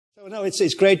No,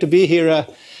 it's great to be here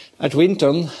at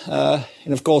Winton,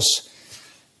 and of course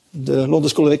the London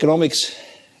School of Economics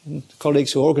and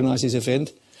colleagues who organise this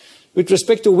event. With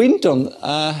respect to Winton,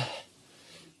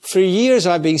 for years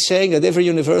I've been saying that every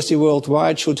university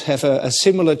worldwide should have a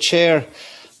similar chair,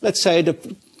 let's say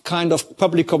the kind of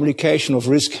public communication of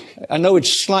risk. I know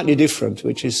it's slightly different,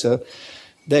 which is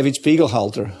David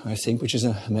Spiegelhalter, I think, which is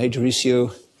a major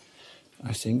issue,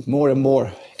 I think, more and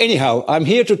more. Anyhow, I'm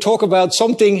here to talk about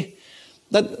something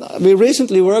that we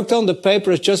recently worked on. The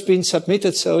paper has just been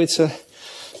submitted, so it's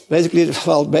basically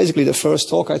the first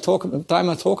time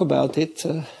I talk about it.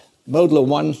 Modular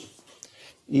 1,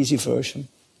 easy version.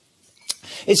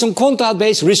 It's on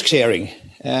quantile-based risk sharing.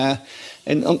 I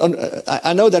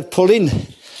know that Pauline,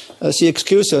 she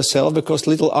excused herself because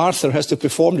little Arthur has to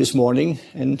perform this morning,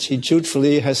 and she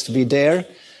dutifully has to be there.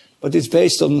 But it's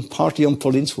based partly on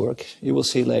Pauline's work. You will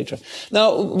see later.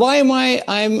 Now, why am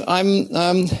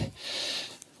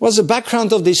what's the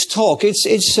background of this talk? It's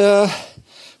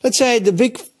let's say the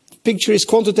big picture is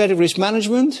quantitative risk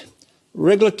management,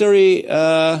 regulatory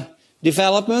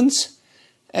developments,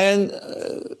 and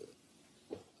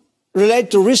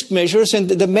relate to risk measures. And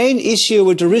the main issue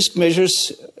with the risk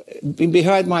measures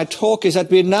behind my talk is that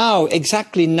we're now,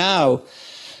 exactly now,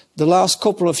 the last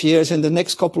couple of years and the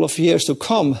next couple of years to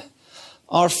come,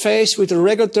 are faced with a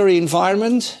regulatory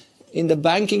environment in the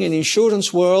banking and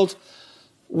insurance world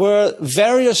where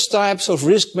various types of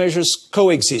risk measures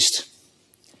coexist.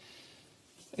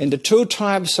 And the two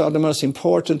types are the most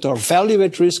important, are value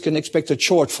at risk and expected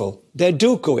shortfall. They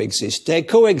do coexist. They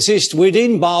coexist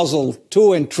within Basel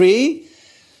II and III,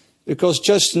 because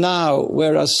just now,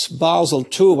 whereas Basel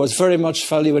II was very much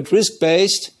value at risk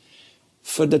based,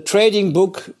 for the trading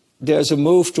book, there's a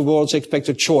move towards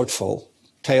expected shortfall,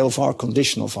 tail VaR,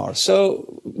 conditional VaR.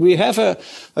 So we have a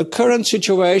current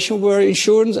situation where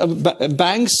insurance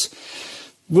banks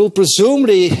will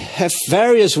presumably have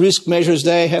various risk measures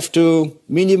they have to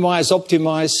minimize,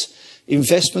 optimize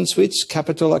investments with,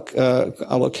 capital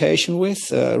allocation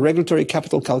with, regulatory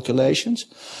capital calculations.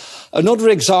 Another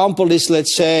example is,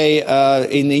 let's say,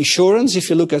 in insurance,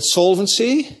 if you look at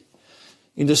solvency,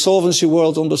 in the solvency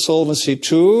world under Solvency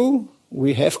II,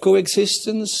 we have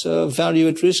coexistence, value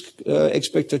at risk,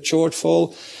 expected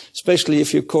shortfall, especially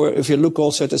if you look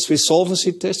also at the Swiss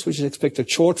solvency test, which is expected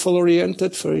shortfall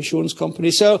oriented for insurance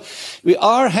companies. So we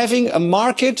are having a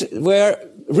market where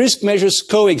risk measures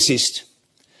coexist.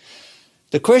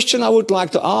 The question I would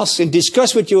like to ask and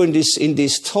discuss with you in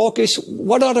this talk is,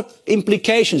 what are the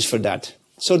implications for that?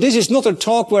 So this is not a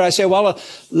talk where I say, well,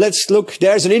 let's look,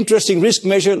 there's an interesting risk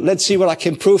measure, let's see what I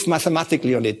can prove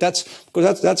mathematically on it. That's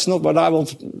not what I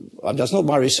want, that's not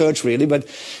my research really, but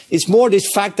it's more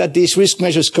this fact that these risk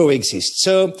measures coexist.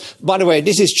 So, by the way,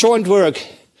 this is joint work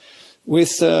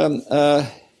with Haiyan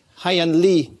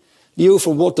Liu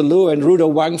from Waterloo and Rudo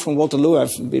Wang from Waterloo.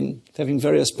 I've been having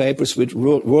various papers with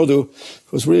Rudo,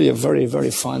 who's really a very, very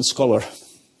fine scholar.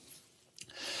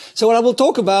 So what I will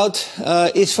talk about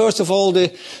is, first of all,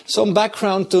 some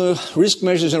background to risk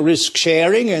measures and risk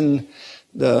sharing, and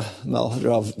there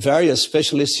are various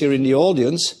specialists here in the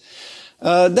audience.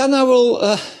 Then I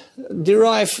will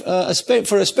derive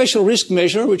for a special risk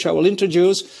measure, which I will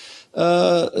introduce,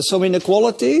 some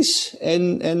inequalities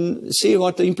and see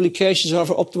what the implications are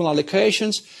for optimal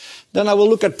allocations. Then I will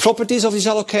look at properties of these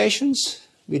allocations.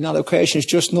 With allocations,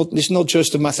 it's not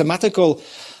just a mathematical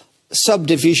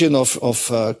subdivision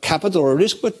of capital or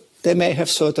risk, but they may have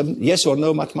certain yes or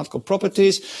no mathematical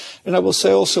properties. And I will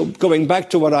say also, going back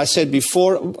to what I said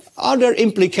before, are there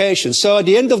implications? So at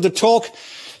the end of the talk,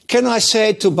 can I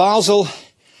say to Basel,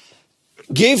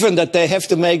 given that they have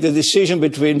to make the decision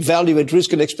between value at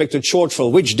risk and expected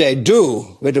shortfall, which they do,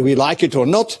 whether we like it or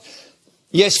not,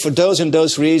 yes, for those and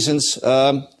those reasons,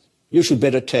 you should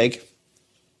better take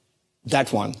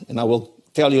that one. And I will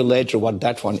tell you later what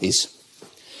that one is.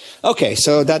 Okay,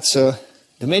 so that's the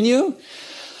menu.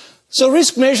 So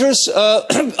risk measures,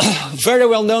 very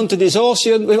well known to this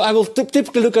audience. I will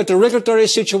typically look at the regulatory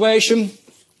situation.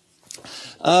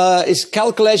 It's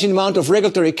calculating the amount of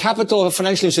regulatory capital of a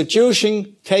financial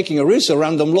institution taking a risk, a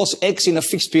random loss X in a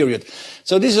fixed period.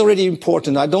 So this is already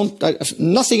important.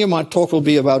 Nothing in my talk will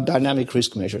be about dynamic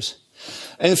risk measures.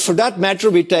 And for that matter,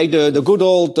 we take the good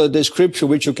old description,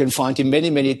 which you can find in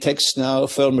many, many texts now,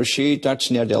 Fermer-Sheet,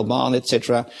 Delman,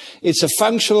 etc. It's a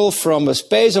functional from a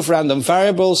space of random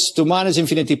variables to minus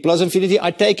infinity plus infinity.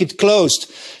 I take it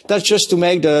closed. That's just to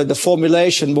make the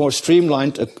formulation more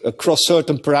streamlined across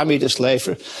certain parameters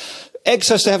later. X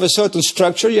has to have a certain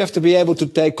structure. You have to be able to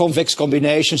take convex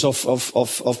combinations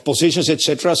of positions,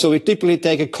 etc. So we typically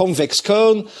take a convex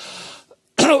cone.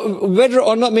 Whether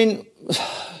or not,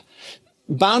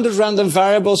 bounded random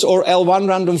variables or L1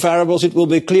 random variables, it will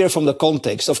be clear from the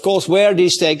context. Of course, where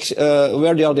these take,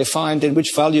 where they are defined and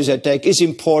which values they take is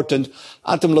important.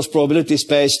 Atom loss probability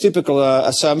space, typical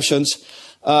assumptions.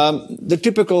 The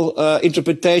typical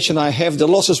interpretation I have, the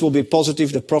losses will be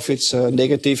positive, the profits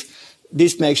negative.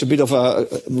 This makes a bit of a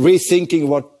rethinking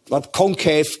what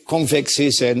concave, convex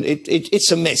is, and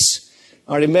it's a mess.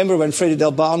 I remember when Freddy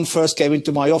Delbaan first came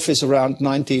into my office around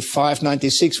 95,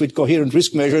 96 with coherent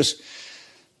risk measures.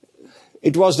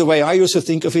 It was the way I used to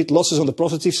think of it, losses on the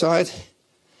positive side.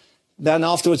 Then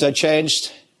afterwards I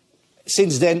changed.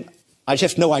 Since then, I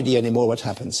have no idea anymore what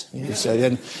happens.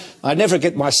 Then I never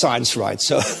get my science right,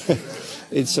 so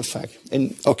it's a fact.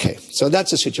 And okay, so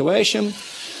that's the situation.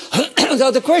 Now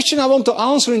the question I want to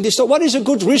answer in this, so what is a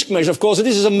good risk measure? Of course,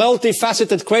 this is a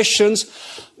multifaceted question,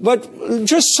 but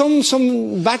just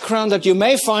some background that you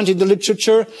may find in the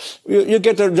literature. You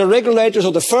get the regulators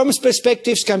or the firm's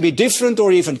perspectives can be different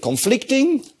or even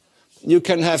conflicting. You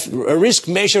can have a risk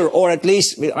measure, or at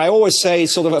least, I always say,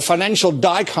 sort of a financial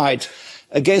dike height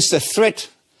against the threat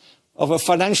of a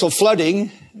financial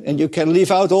flooding, and you can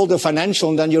leave out all the financial,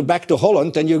 and then you're back to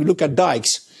Holland, and you look at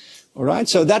dikes. All right,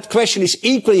 so that question is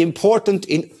equally important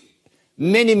in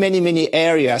many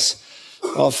areas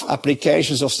of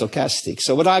applications of stochastics.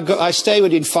 So I stay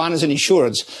within finance and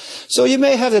insurance. So you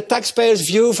may have the taxpayer's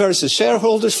view versus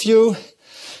shareholder's view.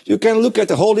 You can look at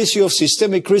the whole issue of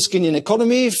systemic risk in an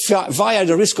economy via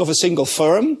the risk of a single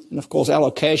firm. And of course,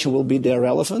 allocation will be there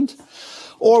relevant.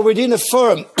 Or within a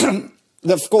firm,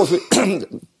 of course,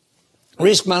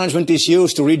 risk management is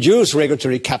used to reduce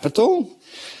regulatory capital.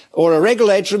 Or a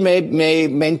regulator may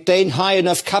maintain high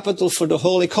enough capital for the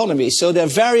whole economy. So there are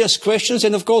various questions,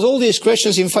 and of course all these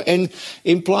questions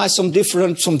imply some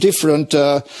different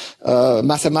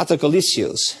mathematical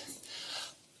issues.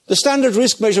 The standard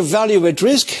risk measure value at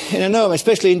risk, and I know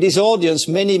especially in this audience,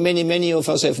 many of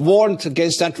us have warned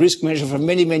against that risk measure for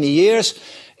many years.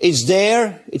 It's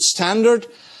there, it's standard.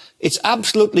 It's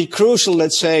absolutely crucial,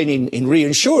 let's say, in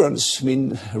reinsurance. I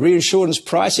mean, reinsurance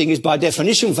pricing is by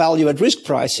definition value at risk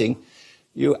pricing.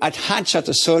 You attach at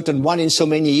a certain one in so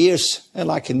many years,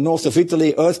 like in north of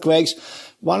Italy, earthquakes,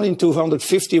 1 in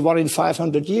 250, 1 in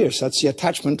 500 years. That's the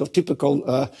attachment of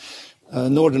typical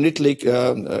northern Italy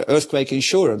earthquake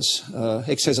insurance,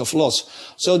 excess of loss.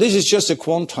 So this is just a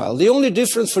quantile. The only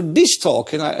difference for this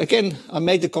talk, and I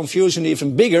made the confusion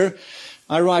even bigger,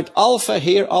 I write alpha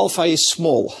here, alpha is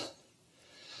small.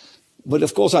 But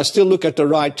of course, I still look at the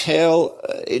right tail.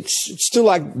 It's still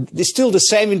the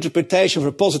same interpretation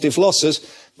for positive losses,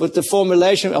 but the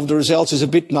formulation of the results is a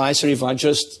bit nicer if I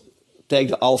just take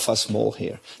the alpha small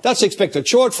here. That's expected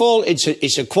shortfall.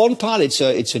 It's a quantile.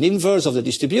 It's an inverse of the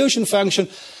distribution function,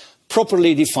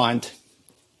 properly defined.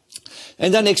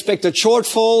 And then expected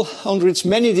shortfall under its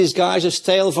many disguises,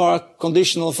 tail var,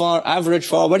 conditional var, average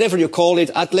var, whatever you call it,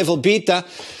 at level beta,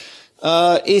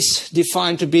 is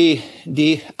defined to be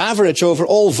the average over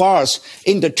all vars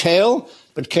in the tail,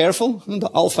 but careful, the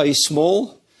alpha is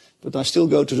small, but I still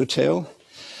go to the tail.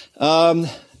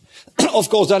 Of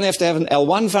course, then I have to have an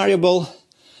L1 variable,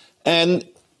 and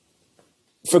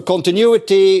for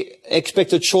continuity,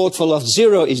 expected shortfall of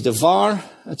 0 is the var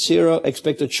at 0,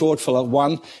 expected shortfall of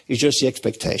 1 is just the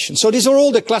expectation. So these are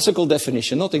all the classical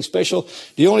definition, nothing special.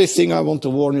 The only thing I want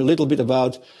to warn you a little bit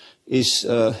about is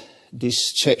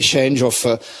this change of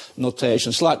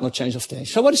notation, slight change of notation.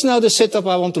 So what is now the setup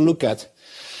I want to look at?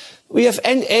 We have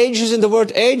agents, and the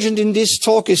word agent in this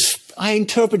talk I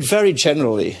interpret very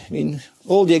generally. I mean,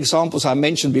 all the examples I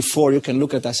mentioned before you can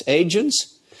look at as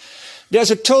agents. There's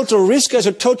a total risk, there's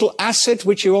a total asset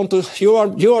which you are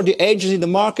the agent in the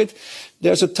market.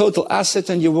 There's a total asset,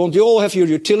 and you all have your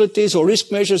utilities or risk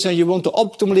measures, and you want to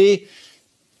optimally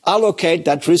allocate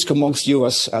that risk amongst you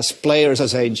as players,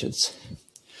 as agents.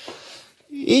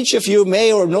 Each of you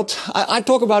may or not, I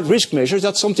talk about risk measures,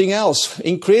 that's something else.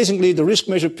 Increasingly, the risk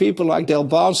measure people like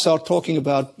Delbaan start talking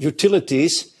about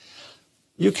utilities.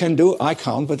 You can do, I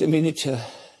can't, but I mean, so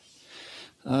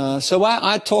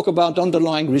I talk about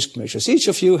underlying risk measures. Each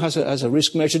of you has a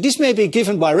risk measure. This may be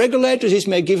given by regulators, this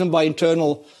may be given by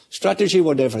internal strategy,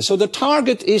 whatever. So the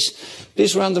target is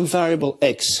this random variable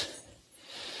X.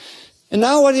 And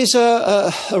now what is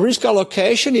a risk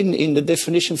allocation in the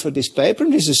definition for this paper?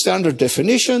 This is a standard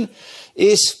definition,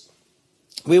 is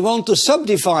we want to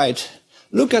subdivide,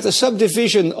 look at a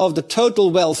subdivision of the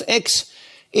total wealth X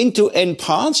into n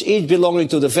parts, each belonging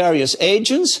to the various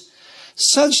agents,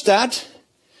 such that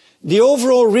the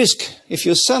overall risk, if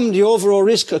you sum the overall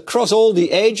risk across all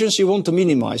the agents, you want to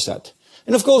minimize that.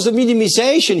 And of course, the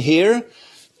minimization here,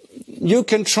 you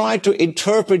can try to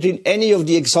interpret in any of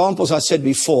the examples I said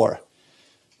before.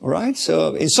 All right.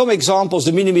 So in some examples,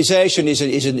 the minimization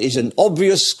is an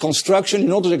obvious construction.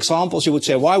 In other examples, you would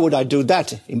say, why would I do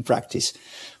that in practice?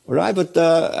 All right. But,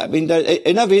 I mean,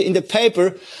 enough in the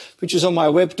paper, which is on my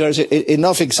web, there's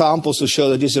enough examples to show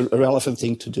that this is a relevant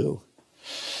thing to do.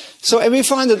 So, and we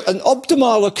find that an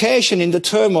optimal allocation in the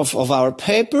term of our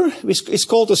paper is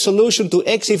called a solution to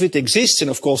X if it exists.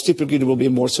 And of course, typically there will be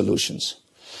more solutions.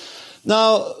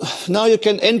 Now you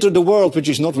can enter the world, which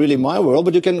is not really my world,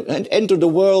 but you can enter the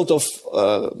world of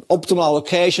optimal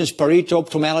allocations, Pareto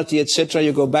optimality, etc.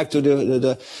 You go back to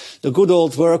the good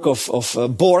old work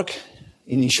of Borg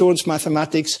in insurance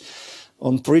mathematics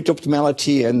on Pareto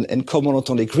optimality and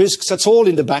co-monotonic risks. That's all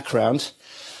in the background.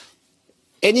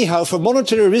 Anyhow, for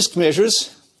monetary risk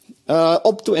measures,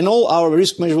 and all our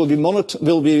risk measures will be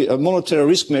monetary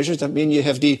risk measures. That means you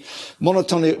have the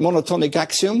monotonic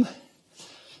axiom,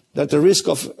 that the risk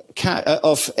of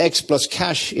X plus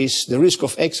cash is the risk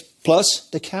of X plus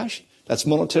the cash. That's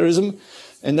monetarism.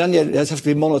 And then they have to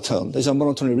be monotone. These are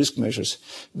monetary risk measures.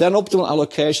 Then optimal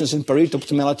allocations and Pareto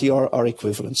optimality are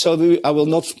equivalent. So I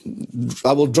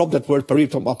will drop that word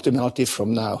Pareto optimality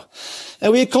from now.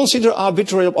 And we consider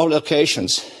arbitrary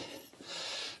allocations.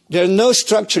 There's no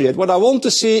structure yet. What I want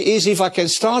to see is if I can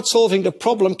start solving the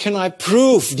problem, can I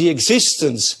prove the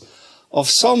existence of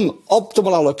some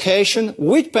optimal allocation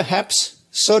with perhaps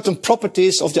certain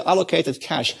properties of the allocated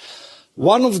cash.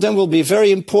 One of them will be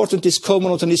very important, is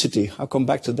co-monotonicity. I'll come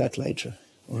back to that later.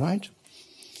 All right?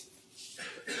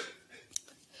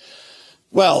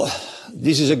 Well,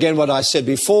 this is again what I said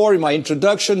before in my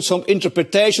introduction, some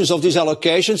interpretations of these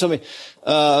allocations. I mean,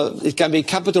 it can be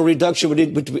capital reduction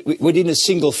within a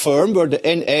single firm where the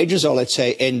N agents are, let's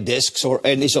say, N desks, or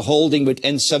N is a holding with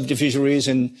N subdivisories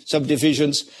and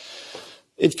subdivisions.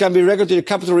 It can be regulatory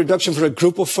capital reduction for a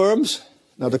group of firms.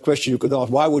 Now the question you could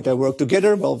ask, why would they work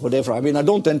together? Well, whatever. I mean, I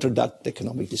don't enter that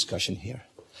economic discussion here.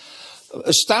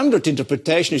 A standard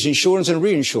interpretation is insurance and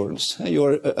reinsurance.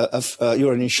 You're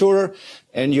an insurer,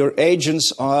 and your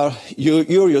agents are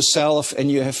you're yourself, and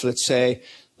you have, let's say,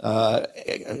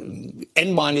 N-1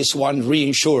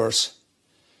 reinsurers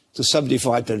to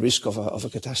subdivide the risk of a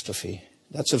catastrophe.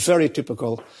 That's a very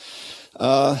typical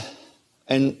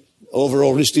and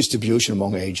overall risk distribution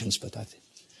among agents. But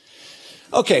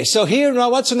okay, so here now,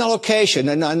 what's an allocation?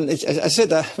 And as I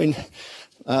said, I mean,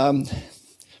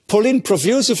 Pauline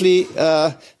profusely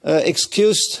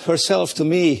excused herself to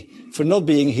me for not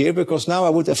being here, because now I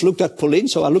would have looked at Pauline.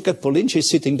 So I look at Pauline; she's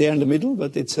sitting there in the middle.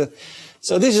 But it's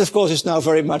so this, of course, is now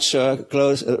very much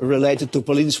close related to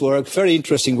Pauline's work. Very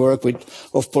interesting work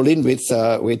of Pauline with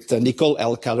Nicole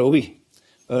El-Karoui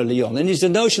early on, and it's the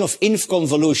notion of inf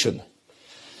convolution,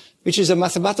 which is a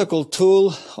mathematical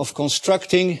tool of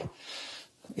constructing.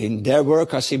 In their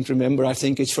work, I seem to remember, I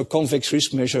think it's for convex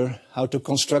risk measure, how to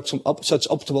construct some such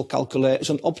optimal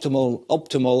calculation, optimal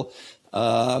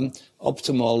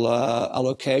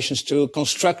allocations to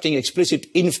constructing explicit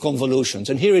inf convolutions.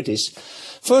 And here it is.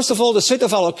 First of all, the set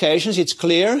of allocations, it's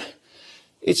clear.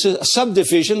 It's a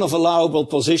subdivision of allowable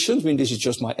positions. I mean, this is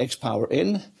just my x power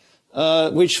n,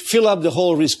 which fill up the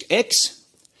whole risk x.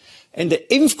 And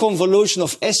the inf convolution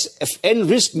of SFN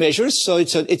risk measures, so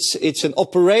it's an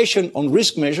operation on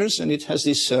risk measures, and it has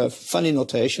this funny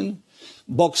notation,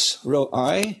 box rho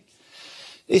I,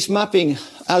 is mapping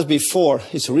as before,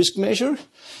 it's a risk measure,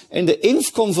 and the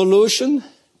inf convolution,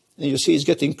 and you see it's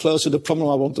getting close to the problem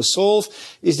I want to solve,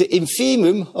 is the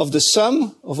infimum of the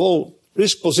sum of all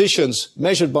risk positions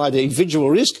measured by the individual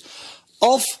risk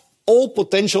of all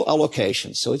potential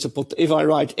allocations. So if I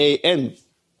write AN,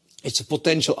 it's a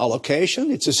potential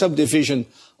allocation. It's a subdivision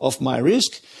of my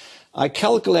risk. I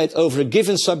calculate over a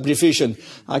given subdivision.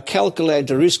 I calculate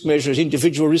the risk measures,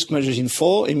 individual risk measures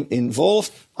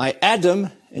involved. I add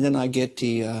them, and then I get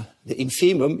the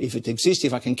infimum, if it exists.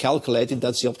 If I can calculate it,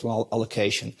 that's the optimal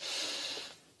allocation.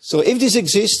 So if this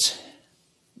exists,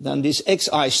 then this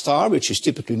xi star, which is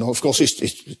typically known, of course,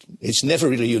 it's never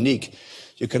really unique.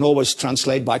 You can always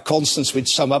translate by constants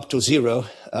which sum up to 0,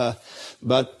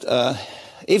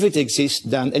 if it exists,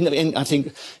 then, and I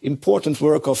think important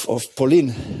work of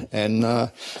Pauline and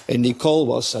Nicole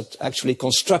was at actually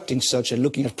constructing such and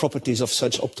looking at properties of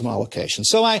such optimal allocation.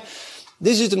 So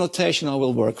this is the notation I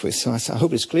will work with. So I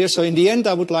hope it's clear. So in the end,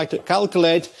 I would like to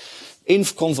calculate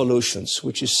inf convolutions,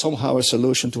 which is somehow a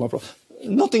solution to my problem.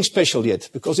 Nothing special yet,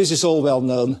 because this is all well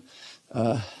known.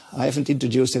 I haven't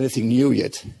introduced anything new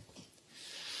yet.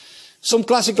 Some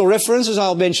classical references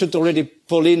I mentioned already.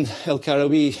 Pauline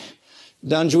El-Karoui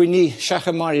Danjuini,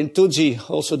 Shachamari, and Tudzi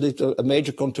also did a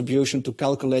major contribution to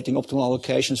calculating optimal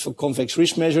allocations for convex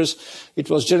risk measures. It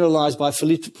was generalized by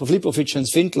Filipovic and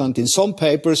Svintland in some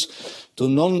papers to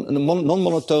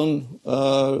non-monotone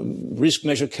risk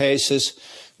measure cases.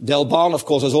 Delban, of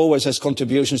course, as always, has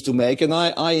contributions to make, and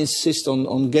I insist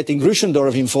on getting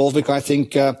Ruschendorf involved, because I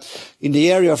think in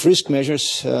the area of risk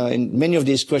measures, in many of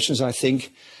these questions,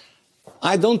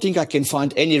 I don't think I can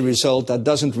find any result that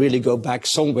doesn't really go back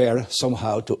somewhere,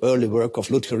 somehow, to early work of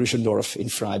Ludger Ruschendorf in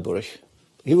Freiburg.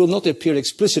 He will not appear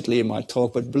explicitly in my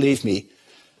talk, but believe me,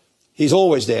 he's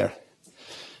always there.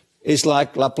 It's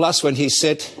like Laplace when he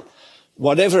said,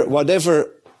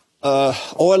 whatever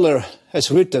Euler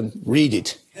has written, read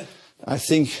it. I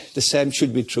think the same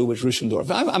should be true with Ruschendorf.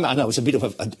 I know it's a bit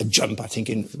of a jump, I think,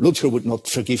 and Ludger would not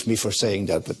forgive me for saying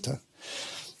that, but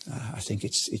I think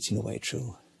it's in a way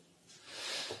true.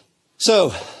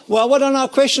 So, well, what are now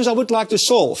questions I would like to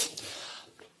solve?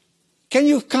 Can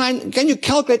you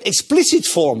calculate explicit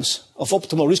forms of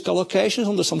optimal risk allocations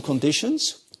under some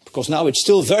conditions? Because now it's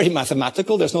still very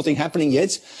mathematical, there's nothing happening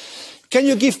yet. Can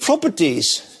you give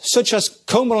properties such as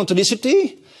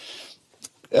comonotonicity?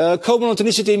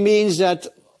 Comonotonicity means that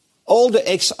all the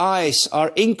xi's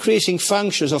are increasing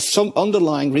functions of some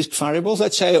underlying risk variables,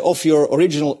 let's say of your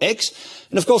original x.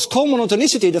 And of course,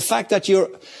 comonotonicity, the fact that your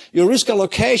risk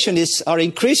allocation are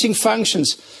increasing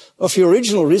functions of your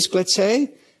original risk, let's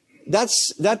say, that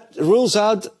rules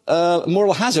out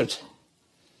moral hazard.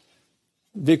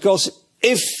 Because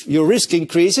if your risk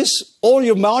increases, all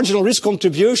your marginal risk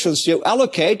contributions you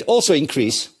allocate also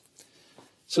increase.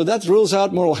 So that rules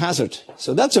out moral hazard.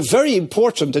 So that's a very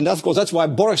important, and of course that's why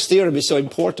Borg's theorem is so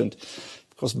important,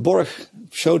 because Borg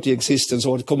showed the existence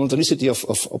or the comonotonicity of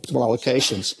optimal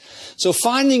allocations. So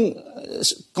finding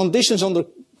conditions under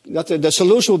that the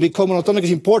solution will be comonotonic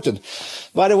is important.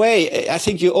 By the way, I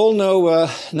think you all know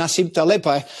Nassim Taleb.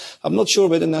 I'm not sure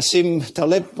whether Nassim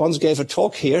Taleb once gave a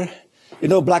talk here. You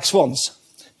know Black Swans.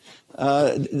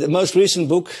 The most recent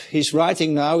book he's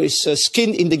writing now is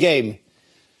Skin in the Game,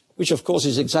 which of course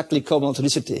is exactly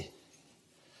comonotonicity.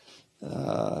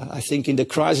 I think in the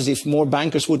crisis, if more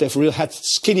bankers would have really had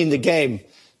skin in the game,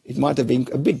 it might have been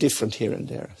a bit different here and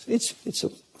there.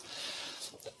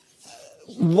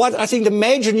 What I think the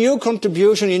major new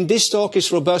contribution in this talk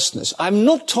is robustness. I'm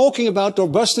not talking about the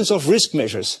robustness of risk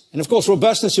measures. And of course,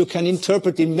 robustness you can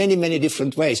interpret in many, many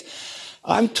different ways.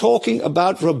 I'm talking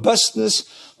about robustness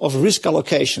of risk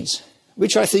allocations,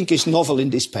 which I think is novel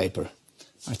in this paper.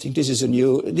 I think this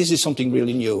is something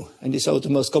really new, and it's the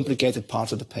most complicated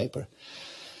part of the paper.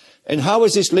 And how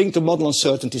is this linked to model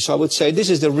uncertainty? So I would say this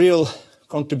is the real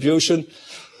contribution,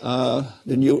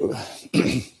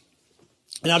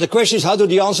 Now the question is, how do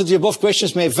the answers to the above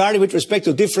questions may vary with respect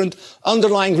to different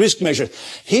underlying risk measures?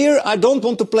 Here, I don't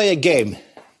want to play a game.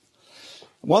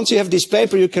 Once you have this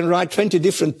paper, you can write 20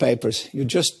 different papers. You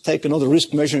just take another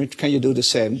risk measure, and can you do the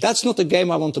same? That's not the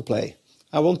game I want to play.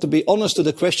 I want to be honest to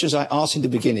the questions I asked in the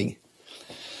beginning.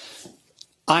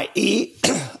 I.e.,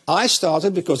 I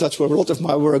started, because that's where a lot of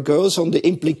my work goes, on the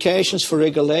implications for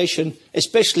regulation,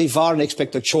 especially VAR and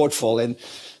expected shortfall. And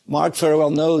Mark very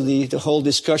well knows the whole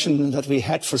discussion that we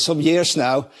had for some years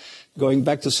now, going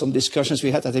back to some discussions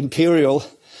we had at Imperial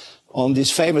on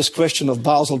this famous question of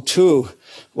Basel II.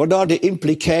 What are the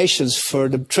implications for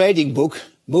the trading book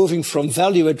moving from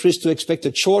value at risk to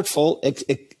expected shortfall,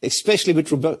 especially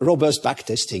with robust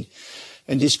backtesting?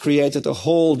 And this created a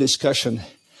whole discussion.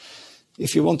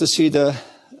 If you want to see the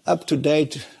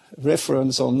up-to-date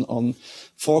reference on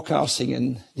forecasting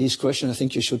and these questions, I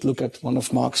think you should look at one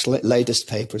of Mark's latest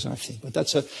papers, I think. But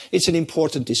it's an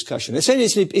important discussion. It's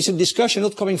a discussion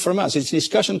not coming from us. It's a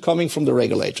discussion coming from the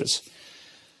regulators.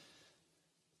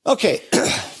 Okay,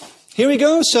 here we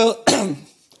go. So,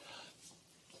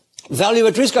 value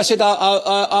at risk, I said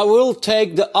I will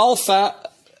take the alpha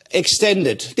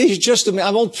extended. This is just,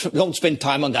 I don't spend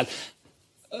time on that.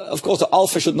 Of course, the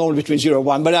alpha should normally be between 0 and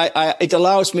 1, but it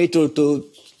allows me to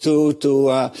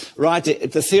write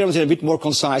the theorems in a bit more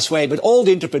concise way. But all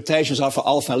the interpretations are for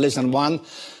alpha less than 1.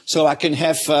 So I can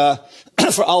have, for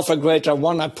alpha greater than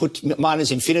 1, I put minus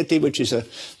infinity, which is a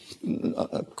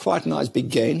quite nice big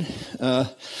gain.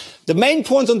 The main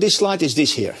point on this slide is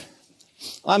this here.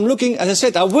 I'm looking, as I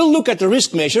said, I will look at the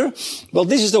risk measure. Well,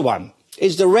 this is the one.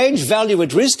 It's the range value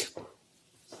at risk.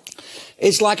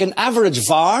 It's like an average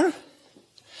VAR.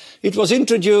 It was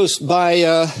introduced by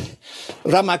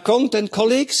Ramakont and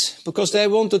colleagues because they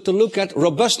wanted to look at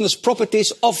robustness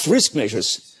properties of risk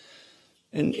measures.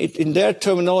 And in their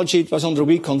terminology, it was under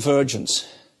weak convergence.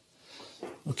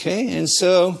 Okay, and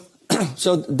so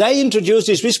So they introduced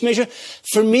this risk measure.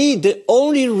 For me, the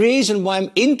only reason why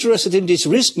I'm interested in this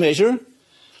risk measure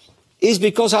is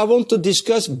because I want to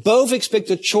discuss both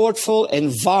expected shortfall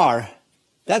and VAR.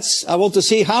 I want to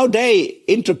see how they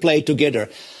interplay together.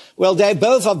 Well, they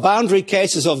both are boundary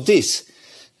cases of this.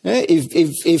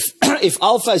 If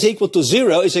alpha is equal to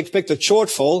 0, is expected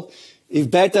shortfall.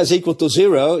 If beta is equal to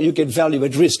 0, you get value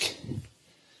at risk.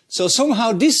 So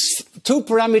somehow this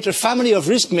two-parameter family of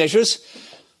risk measures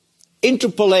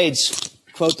interpolates,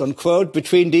 quote unquote,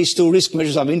 between these two risk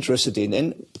measures I'm interested in.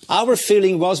 And our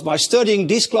feeling was, by studying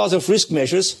this class of risk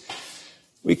measures,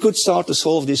 we could start to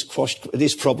solve these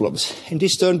problems. And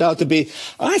this turned out to be,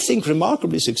 I think,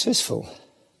 remarkably successful.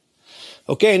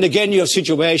 Okay, and again, you have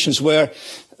situations where,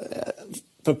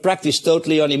 for practice,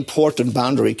 totally unimportant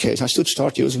boundary case. I should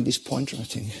start using this pointer, I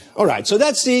think. All right, so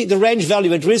that's the range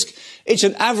value at risk. It's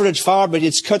an average VAR, but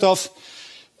it's cut off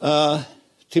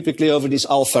typically over this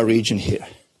alpha region here.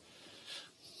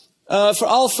 For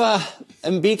alpha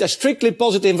and beta, strictly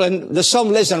positive, and the sum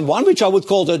less than 1, which I would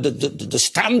call the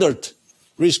standard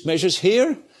risk measures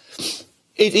here.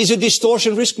 It is a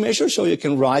distortion risk measure, so you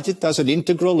can write it as an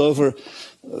integral over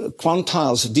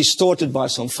quantiles distorted by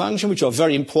some function, which are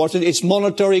very important. It's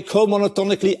monetary,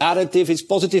 co-monotonically additive, it's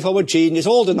positive homogeneous,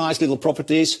 all the nice little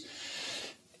properties.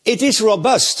 It is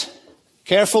robust.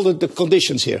 Careful with the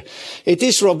conditions here. It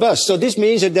is robust, so this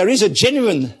means that there is a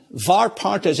genuine VAR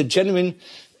part, there's a genuine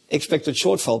expected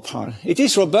shortfall part. It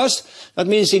is robust. That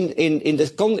means in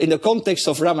the context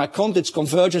of Ramakant, it's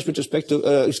convergence with respect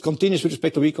to, it's continuous with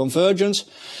respect to weak convergence.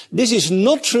 This is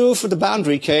not true for the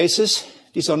boundary cases.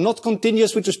 These are not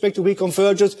continuous with respect to weak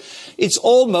convergence. It's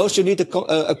almost, you need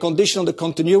a condition on the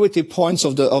continuity points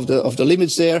of the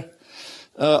limits there,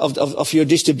 of your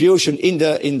distribution in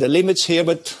the limits here,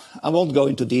 but I won't go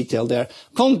into detail there.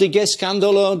 Contigue,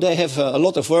 Scandolo, they have a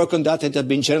lot of work on that. It has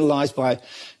been generalized by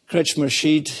Kretschmer,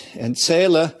 Schied, and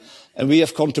Seele, and we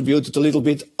have contributed a little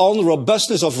bit on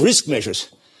robustness of risk measures.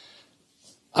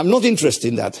 I'm not interested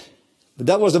in that, but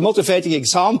that was the motivating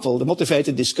example, the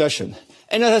motivated discussion.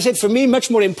 And as I said, for me, much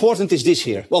more important is this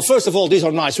here. Well, first of all, these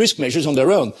are nice risk measures on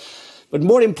their own, but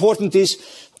more important is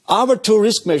our two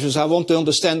risk measures I want to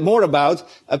understand more about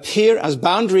appear as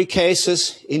boundary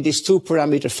cases in this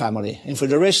two-parameter family. And for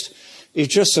the rest,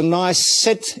 it's just a nice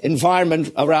set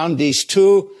environment around these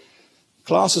two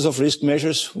classes of risk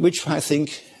measures, which I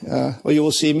think, well, you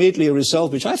will see immediately a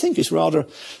result, which I think is rather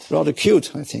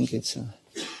cute. I think it's,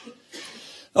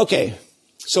 okay.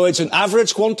 So it's an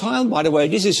average quantile. By the way,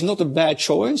 this is not a bad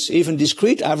choice. Even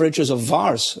discrete averages of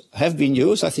VARs have been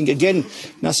used. I think, again,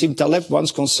 Nassim Taleb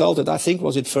once consulted, I think,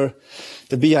 was it for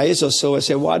the BIS or so, I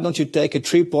said, why don't you take a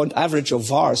 3-point average of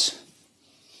VARs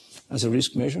as a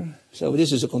risk measure? So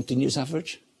this is a continuous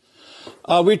average.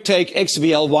 We take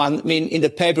XBL1. I mean, in the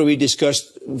paper we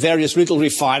discussed various little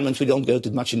refinements. We don't go too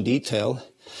much in detail.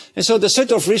 And so the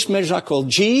set of risk measures are called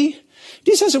G.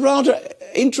 This has a rather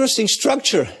interesting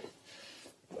structure.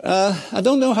 I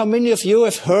don't know how many of you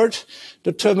have heard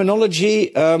the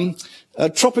terminology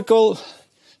tropical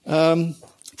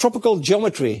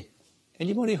geometry.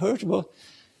 Anybody heard about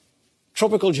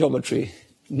tropical geometry,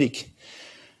 Nick?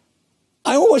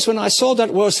 I always, when I saw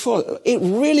that word, thought it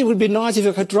really would be nice if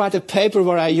I could write a paper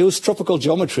where I use tropical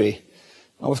geometry.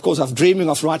 Now, of course, I'm dreaming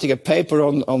of writing a paper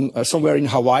on somewhere in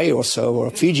Hawaii or so, or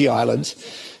Fiji Islands.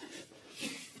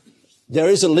 There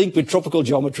is a link with tropical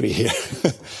geometry here.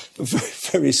 A very,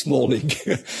 very small link.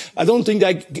 I don't think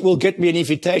that will get me an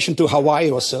invitation to Hawaii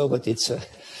or so, but it's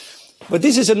but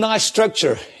this is a nice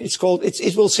structure. It's called, it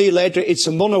we'll see later, it's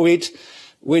a monoid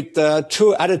with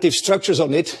two additive structures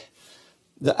on it.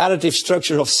 The additive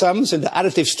structure of sums and the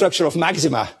additive structure of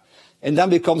maxima. And then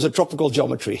becomes a tropical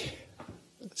geometry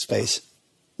space.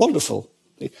 Wonderful.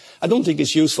 I don't think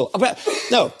it's useful. But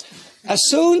no. As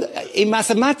soon in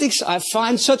mathematics I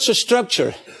find such a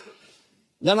structure,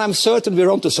 then I'm certain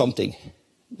we're onto something.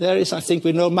 There is, I think,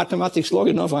 we know mathematics long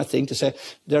enough, I think, to say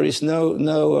there is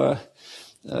no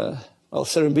well,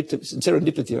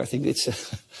 serendipity, I think it's,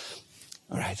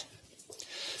 all right.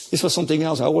 This was something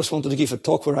else. I always wanted to give a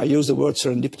talk where I use the word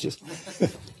serendipity.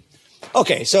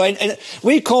 Okay, so and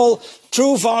we call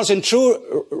true VARs and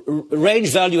true range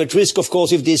value at risk, of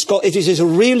course, if this is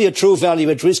really a true value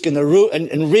at risk and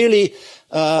really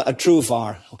a true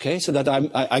VAR. Okay, so that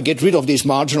I get rid of these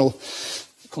marginal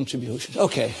contributions.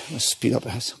 Okay, let's speed up.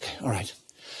 Okay, all right.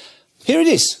 Here it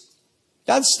is.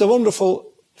 That's the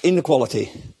wonderful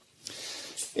inequality.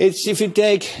 It's if you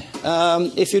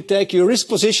take your risk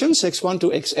positions, x1 to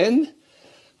xn,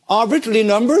 arbitrary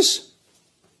numbers,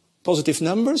 positive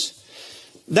numbers,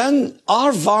 then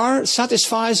our var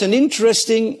satisfies an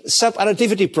interesting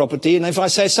sub-additivity property. And if I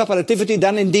say sub-additivity,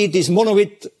 then indeed these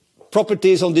monoid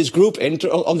properties on this group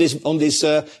on this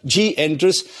G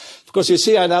enters. Because you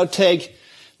see, I now take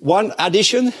one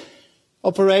addition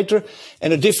operator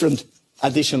and a different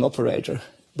addition operator.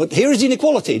 But here is the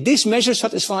inequality. This measure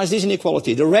satisfies this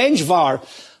inequality. The range var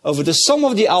over the sum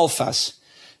of the alphas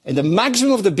and the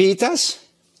maximum of the betas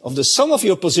of the sum of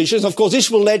your positions, of course this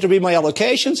will later be my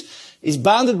allocations, is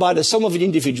bounded by the sum of the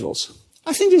individuals.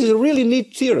 I think this is a really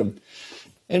neat theorem.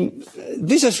 And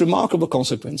this has remarkable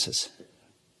consequences.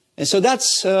 And so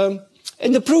that's, and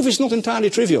the proof is not entirely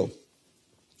trivial.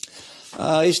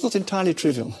 It's not entirely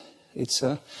trivial. It's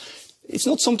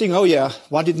not something, oh yeah,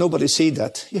 why did nobody see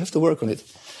that? You have to work on it.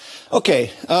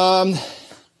 Okay,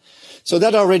 so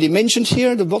that I already mentioned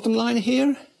here, the bottom line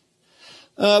here.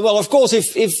 Well, of course,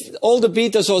 if all the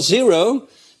betas are 0,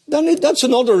 then that's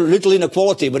another little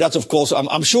inequality, but that's, of course,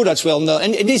 I'm sure that's well known.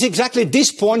 And it is exactly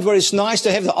this point where it's nice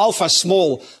to have the alpha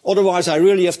small. Otherwise, I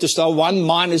really have to start 1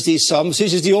 minus these sums.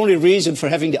 This is the only reason for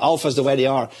having the alphas the way they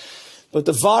are. But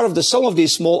the var of the sum of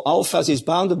these small alphas is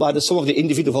bounded by the sum of the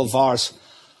individual vars.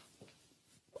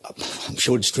 I'm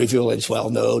sure it's trivial, it's well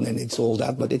known, and it's all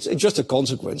that, but it's just a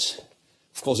consequence.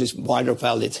 Of course, it's wider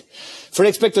valid. For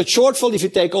expected shortfall, if you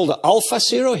take all the alpha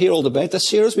 0, here all the beta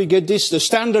zeros, we get this, the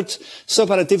standard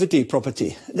sub-additivity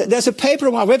property. There's a paper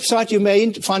on my website you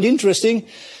may find interesting.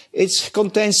 It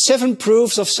contains 7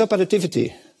 proofs of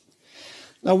sub-additivity.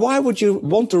 Now, why would you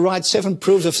want to write 7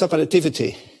 proofs of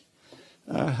sub-additivity?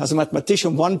 As a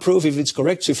mathematician, 1 proof, if it's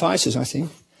correct, suffices, I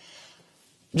think.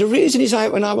 The reason is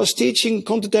when I was teaching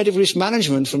quantitative risk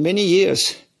management for many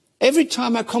years, every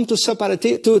time I come to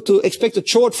to expected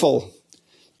shortfall,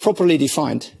 properly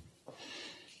defined,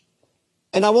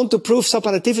 and I want to prove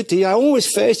sub-additivity, I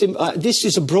always face, this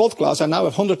is a broad class, I now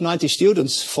have 190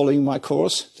 students following my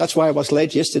course, that's why I was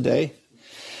late yesterday.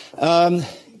 I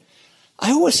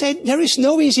always say, there is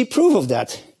no easy proof of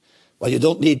that. Well, you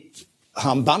don't need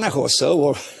Banach or so,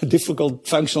 or difficult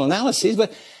functional analysis,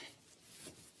 but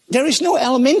there is no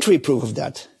elementary proof of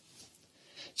that.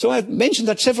 So I've mentioned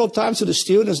that several times to the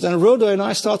students, then Rodo and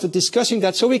I started discussing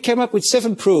that, so we came up with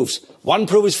 7 proofs. 1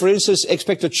 proof is, for instance,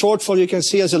 expected shortfall you can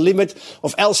see as a limit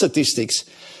of L statistics,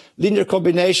 linear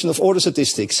combination of order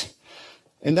statistics.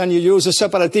 And then you use a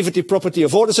sub-additivity property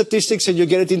of order statistics and you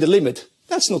get it in the limit.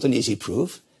 That's not an easy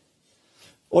proof.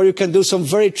 Or you can do some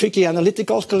very tricky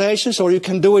analytical calculations, or you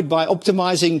can do it by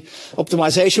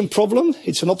optimization problem.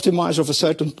 It's an optimizer of a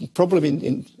certain problem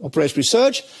in operational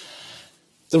research.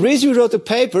 The reason we wrote the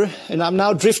paper, and I'm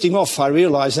now drifting off, I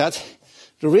realize that.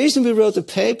 The reason we wrote the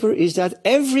paper is that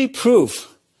every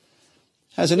proof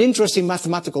has an interesting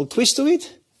mathematical twist to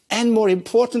it, and more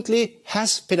importantly,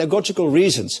 has pedagogical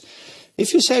reasons.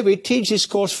 If you say we teach this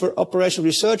course for operational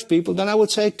research people, then I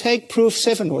would say take proof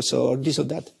 7 or so, or this or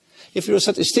that. If you're a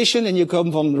statistician and you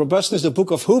come from Robustness, the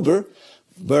book of Huber,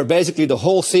 where basically the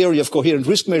whole theory of coherent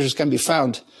risk measures can be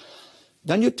found,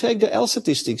 then you take the L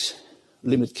statistics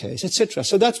limit case, etc.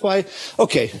 So that's why,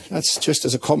 okay, that's just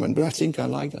as a comment, but I think I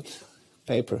like that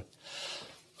paper.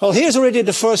 Well, here's already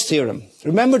the first theorem.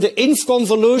 Remember the inf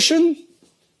convolution?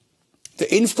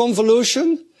 The inf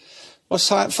convolution was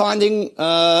finding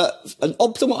an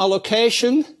optimal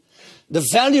allocation, the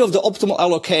value of the optimal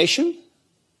allocation,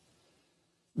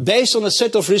 based on a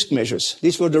set of risk measures.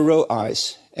 These were the row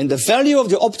i's. And the value of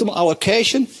the optimal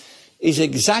allocation is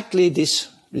exactly this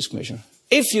risk measure.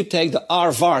 If you take the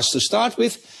R vars to start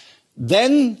with,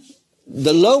 then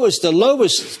the lowest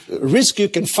risk you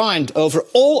can find over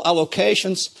all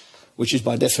allocations, which is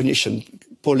by definition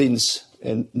Pauline's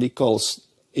and Nicole's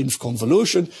inf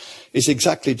convolution, is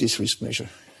exactly this risk measure.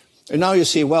 And now you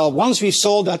see, well, once we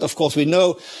solve that, of course, we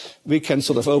know we can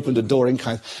sort of open the door and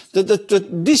kind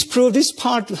of, this proof, this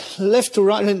part left to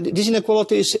right, and this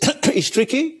inequality is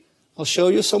tricky. I'll show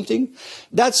you something.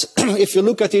 That's, if you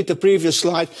look at it, the previous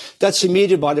slide, that's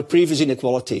mediated by the previous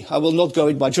inequality. I will not go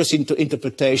in by just into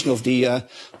interpretation of the,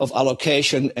 of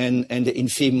allocation and the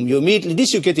infimum.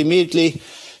 This you get immediately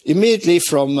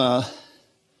from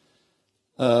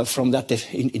that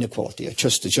inequality.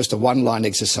 Just a one-line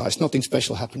exercise, nothing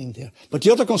special happening there. But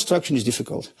the other construction is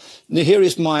difficult. And here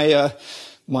is my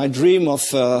my dream of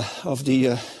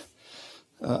the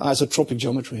isotropic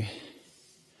geometry.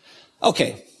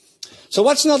 Okay, so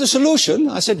what's now the solution?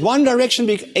 I said one direction,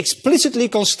 we explicitly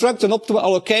construct an optimal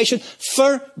allocation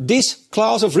for this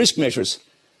class of risk measures.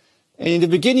 And in the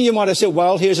beginning, you might have said,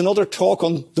 well, here's another talk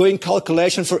on doing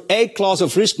calculation for a class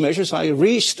of risk measures. I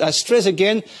stress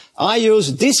again, I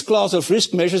use this class of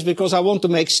risk measures because I want to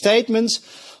make statements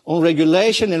on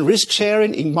regulation and risk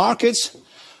sharing in markets,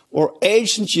 or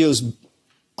agents use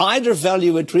either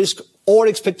value at risk or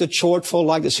expected shortfall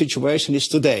like the situation is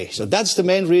today. So that's the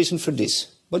main reason for this.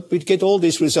 But we get all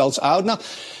these results out. Now,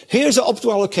 here's the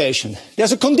optimal allocation.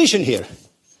 There's a condition here.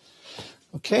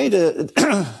 Okay,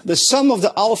 the sum of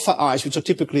the alpha i's, which are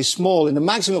typically small, and the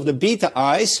maximum of the beta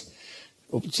i's,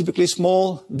 typically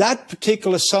small, that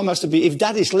particular sum has to be, if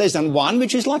that is less than 1,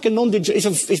 which is like a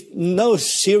it's no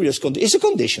serious condition. It's a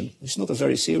condition. It's not a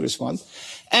very serious one.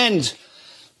 And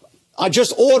I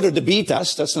just ordered the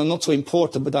betas. That's not so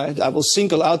important, but I will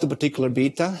single out a particular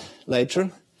beta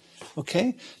later.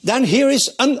 Okay. Then here is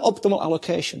an optimal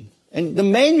allocation. And the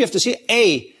main we have to see,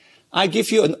 A, I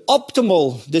give you an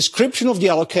optimal description of the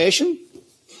allocation.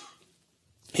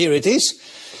 Here it is.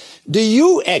 The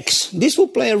UX, this will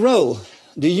play a role.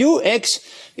 The UX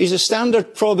is a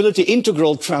standard probability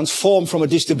integral transform from a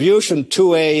distribution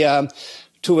to the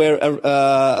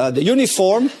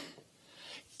uniform.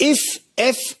 If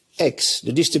fx,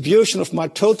 the distribution of my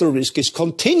total risk, is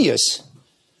continuous,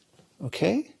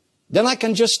 okay, then I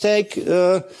can just take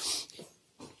the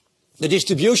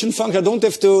distribution function. I don't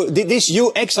have to, this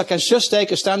UX, I can just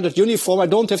take a standard uniform. I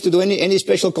don't have to do any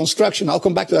special construction. I'll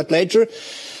come back to that later.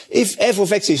 If f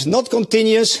of x is not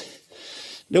continuous,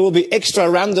 there will be extra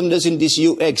randomness in this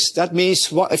UX. That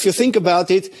means, if you think about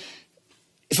it,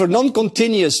 for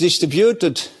non-continuous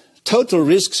distributed total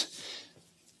risks,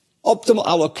 optimal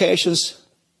allocations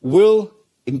will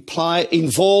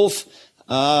involve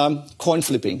coin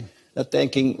flipping. That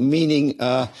meaning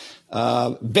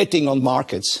betting on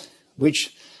markets,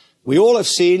 which we all have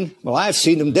seen. Well, I have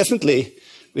seen them definitely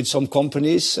with some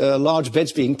companies, large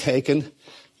bets being taken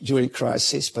during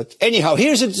crisis. But anyhow,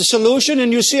 here's the solution,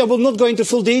 and you see I will not go into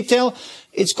full detail.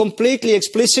 It's completely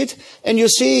explicit, and you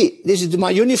see this is my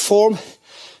uniform.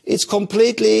 It's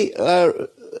completely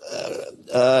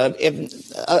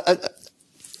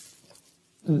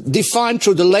defined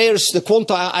through the layers, the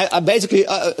quantile. I basically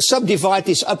subdivide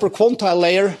this upper quantile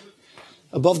layer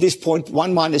above this point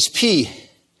 1 minus p.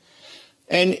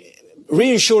 And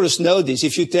reinsurers know this.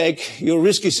 If you take your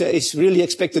risk is really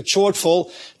expected shortfall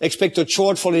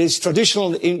is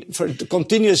traditional for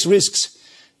continuous risks.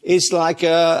 It's like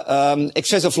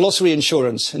excess of loss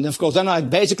reinsurance. And of course, then I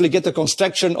basically get the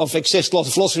construction of excess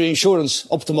loss reinsurance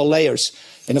optimal layers.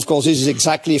 And of course, this is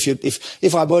exactly,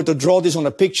 if I were to draw this on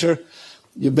a picture,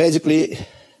 you basically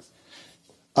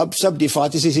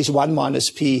subdivide this is 1 minus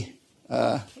p.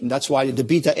 And that's why the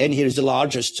beta n here is the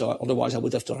largest. So otherwise, I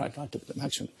would have to write the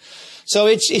maximum. So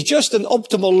it's just an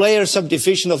optimal layer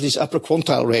subdivision of this upper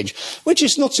quantile range, which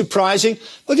is not surprising,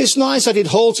 but it's nice that it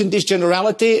holds in this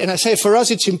generality. And I say for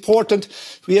us, it's important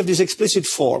we have this explicit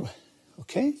form.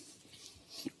 Okay?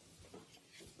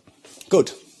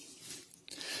 Good.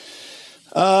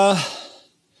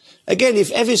 Again,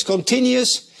 if f is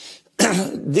continuous,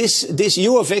 this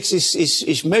u of x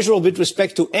is measurable with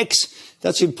respect to x.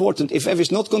 That's important. If f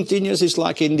is not continuous, it's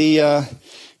like in the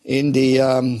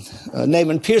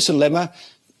Neyman-Pearson lemma,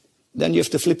 then you have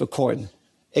to flip a coin.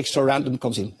 Extra random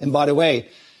comes in. And by the way,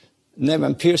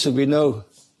 Neyman-Pearson, we know,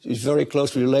 is very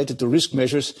closely related to risk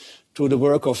measures through the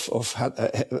work of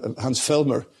Hans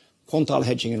Fellmer, quantile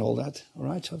hedging and all that. All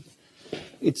right? So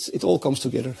it all comes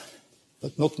together,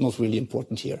 but not really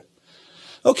important here.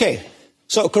 Okay.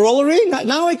 So corollary,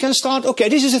 now I can start, okay,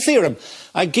 this is a theorem.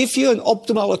 I give you an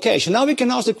optimal allocation. Now we can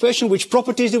ask the question, which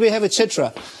properties do we have,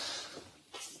 etc.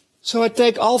 So I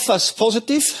take alpha as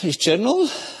positive, is general,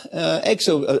 x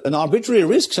an arbitrary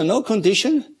risk, so no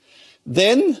condition.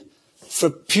 Then for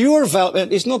pure value,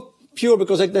 it's not pure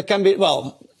because there can be,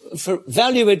 well, for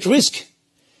value at risk,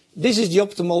 this is the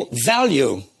optimal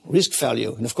value, risk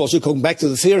value. And of course you come back to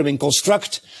the theorem and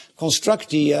construct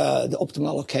the optimal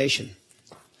allocation.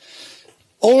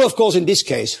 Only, of course, in this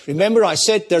case. Remember, I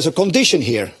said there's a condition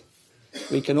here.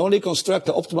 We can only construct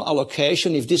the optimal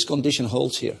allocation if this condition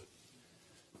holds here.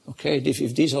 Okay,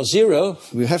 if these are 0,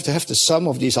 we have to have the sum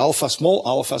of these small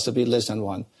alphas to be less than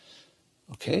 1.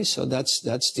 Okay, so that's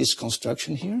this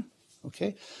construction here.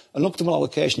 Okay, an optimal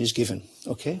allocation is given.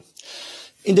 Okay.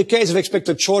 In the case of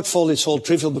expected shortfall, it's all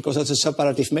trivial because that's a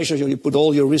separative measure. You put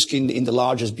all your risk in the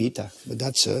largest beta. But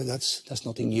that's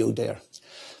nothing new there.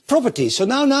 Properties. So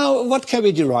now what can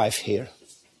we derive here?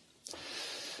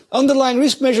 Underlying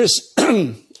risk measures,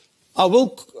 I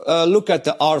will look at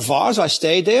the R vars. I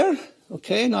stay there.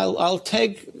 Okay, and I'll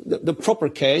take the proper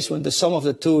case when the sum of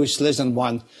the two is less than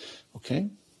 1. Okay.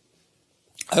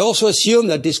 I also assume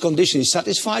that this condition is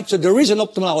satisfied. So there is an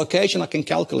optimal allocation. I can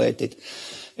calculate it.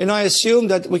 And I assume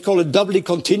that we call it doubly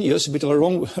continuous, a bit of a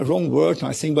wrong word,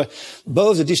 I think, but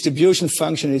both the distribution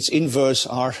function and its inverse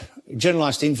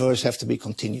generalized inverse have to be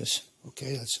continuous.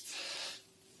 Okay, that's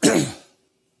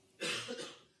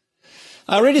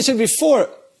I already said before,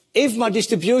 if my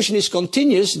distribution is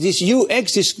continuous, this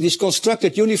ux, this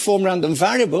constructed uniform random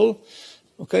variable,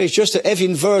 okay, it's just the F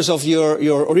inverse of your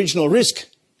original risk.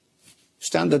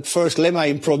 Standard first lemma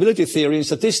in probability theory and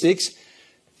statistics.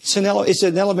 It's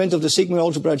an element of the sigma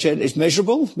algebra gen is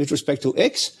measurable with respect to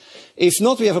x. If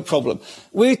not, we have a problem.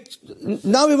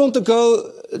 Now we want to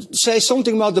go say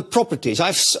something about the properties.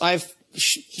 I've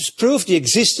proved the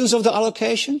existence of the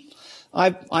allocation.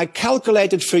 I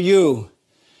calculated for you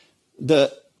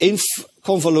the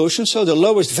convolution, so the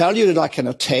lowest value that I can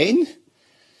obtain.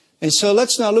 And so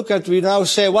let's now look at, we now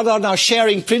say, what are now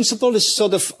sharing principles? This is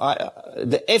sort of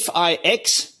the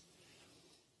FIX,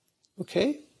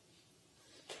 okay,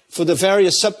 for the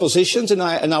various suppositions, and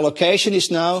an allocation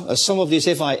is now, a sum of these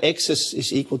FIXs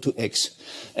is equal to X.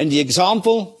 And the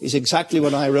example is exactly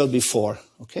what I wrote before,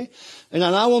 okay? And I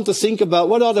now want to think about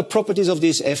what are the properties of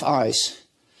these FIs,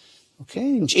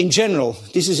 okay? In general,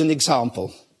 this is an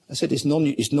example. I said it's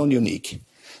non-unique.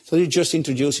 So you're just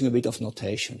introducing a bit of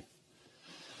notation.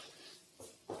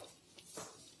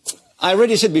 I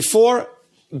already said before,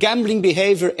 gambling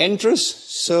behavior enters.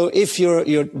 So if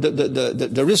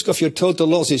the risk of your total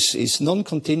loss is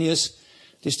non-continuous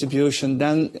distribution,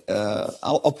 then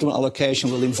optimal allocation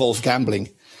will involve gambling.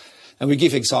 And we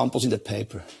give examples in the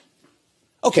paper.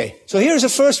 Okay, so here's the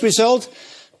first result.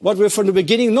 What we're from the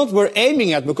beginning not were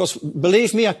aiming at, because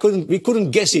believe me, we couldn't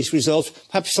guess these results.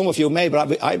 Perhaps some of you may,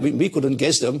 but we couldn't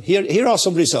guess them. Here are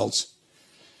some results.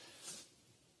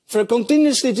 For a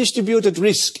continuously distributed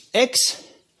risk X,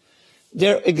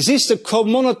 there exists a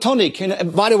comonotonic,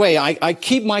 and by the way, I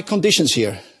keep my conditions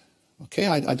here. Okay,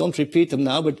 I don't repeat them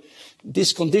now, but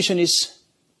this condition is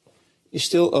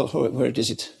still, oh, where is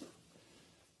it?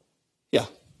 Yeah,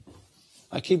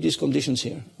 I keep these conditions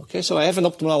here. Okay, so I have an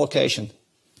optimal allocation.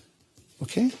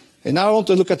 Okay, and now I want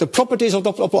to look at the properties of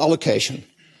the optimal allocation.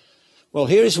 Well,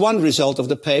 here is one result of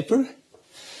the paper.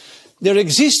 There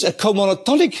exists a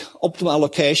comonotonic optimal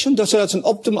allocation, so that's an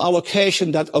optimal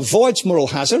allocation that avoids moral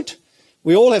hazard.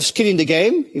 We all have skin in the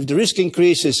game. If the risk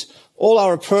increases, all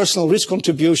our personal risk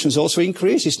contributions also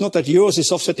increase. It's not that yours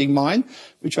is offsetting mine,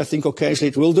 which I think occasionally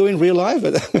it will do in real life.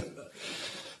 But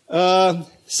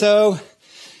so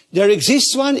there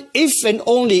exists one if and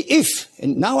only if,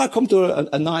 and now I come to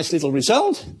a nice little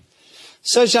result,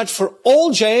 such that for all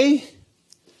j,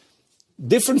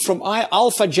 different from I,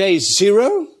 alpha j is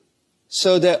 0,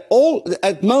 so that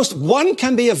at most one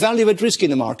can be a value at risk in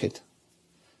the market.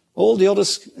 All the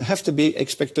others have to be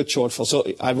expected shortfall. So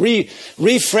I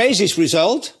rephrase this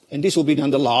result, and this will be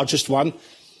then the largest one.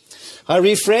 I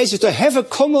rephrase it to have a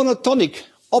comonotonic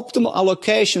optimal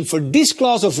allocation for this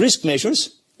class of risk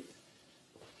measures.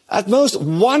 At most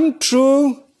one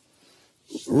true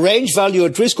range value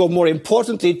at risk, or more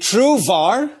importantly, true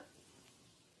VAR,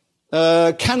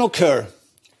 can occur.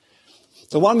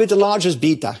 The one with the largest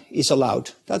beta is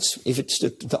allowed. That's if it's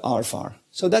the R VAR.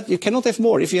 So that you cannot have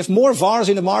more. If you have more VARs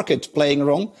in the market playing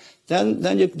wrong,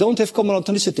 then you don't have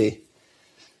comonotonicity.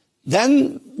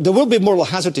 Then there will be moral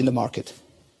hazard in the market.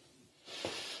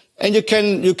 And you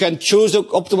can choose the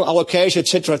optimal allocation,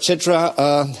 etc., etc.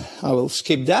 I will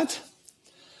skip that.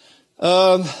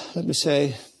 Let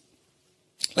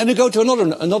me go to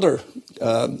another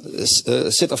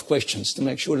set of questions to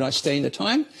make sure that I stay in the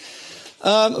time.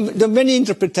 There are many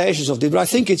interpretations of this, but I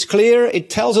think it's clear.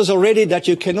 It tells us already that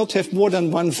you cannot have more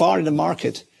than one VAR in the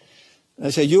market.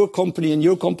 I say your company and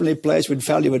your company plays with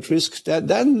value at risk.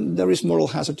 Then there is moral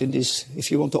hazard in this if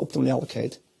you want to optimally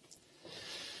allocate.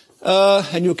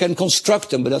 And you can construct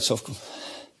them, but that's of course.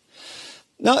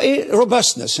 Now,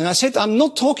 robustness. And I said I'm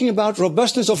not talking about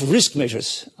robustness of risk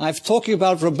measures. I'm talking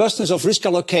about robustness of risk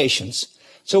allocations.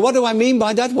 So what do I mean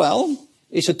by that? Well,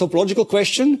 it's a topological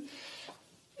question.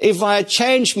 If I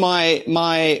change my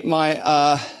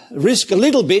risk a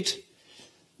little bit,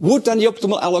 would then the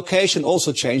optimal allocation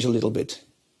also change a little bit?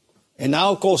 And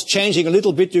now, of course, changing a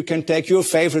little bit, you can take your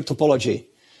favorite topology.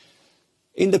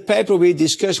 In the paper, we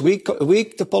discuss weak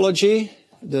topology,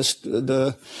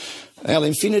 the L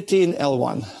infinity and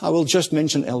L1. I will just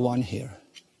mention L1 here.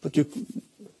 But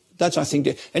that's, I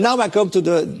think, and now I come to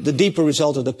the deeper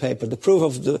result of the paper. The proof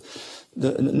of the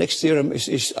next theorem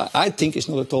is I think, is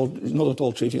not at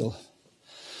all trivial.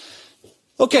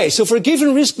 Okay, so for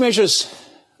given risk measures,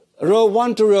 rho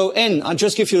 1 to rho n, I'll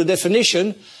just give you the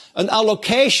definition. An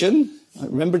allocation,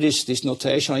 remember this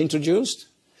notation I introduced,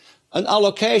 an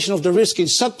allocation of the risk in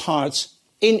subparts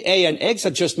in A and X,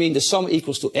 that just means the sum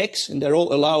equals to X, and they're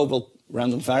all allowable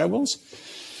random variables,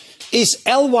 is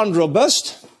L1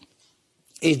 robust.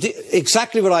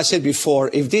 Exactly what I said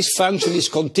before, if this function is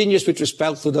continuous with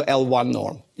respect to the L1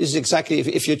 norm. This is exactly,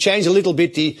 if you change a little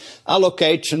bit the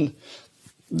allocation,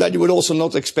 then you would also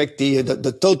not expect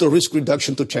the total risk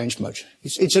reduction to change much.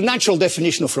 It's a natural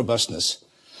definition of robustness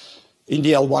in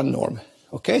the L1 norm.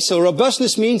 Okay, so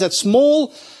robustness means that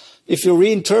small, if you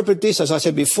reinterpret this, as I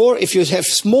said before, if you have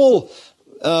small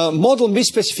model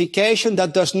misspecification,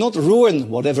 that does not ruin,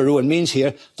 whatever ruin means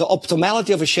here, the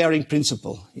optimality of a sharing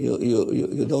principle.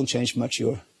 You don't change much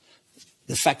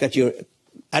the fact that you're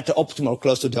at the optimum or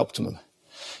close to the optimum.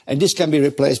 And this can be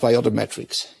replaced by other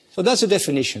metrics. So that's the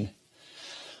definition.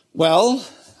 Well,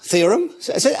 theorem.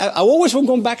 I always want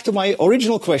to come back to my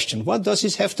original question. What does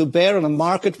this have to bear on a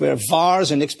market where VARs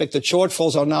and expected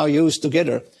shortfalls are now used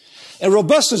together? And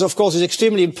robustness, of course, is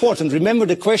extremely important. Remember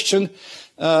the question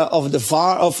of the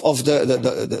VAR, of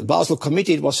the Basel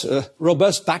Committee. It was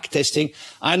robust backtesting.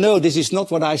 I know this is not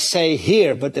what I say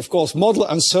here, but of course, model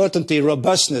uncertainty,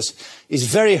 robustness is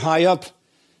very high up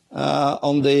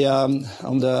in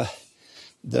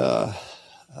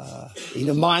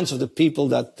the minds of the people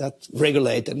that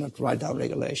regulate and not write down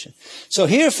regulation. So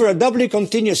here for a doubly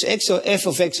continuous x, so f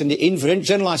of x and the inverse,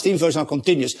 generalized inverse are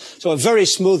continuous, so a very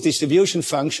smooth distribution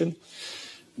function,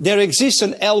 there exists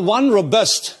an L1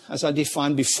 robust, as I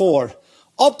defined before,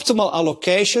 optimal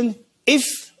allocation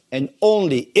if and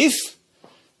only if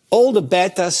all the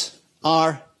betas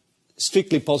are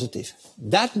strictly positive.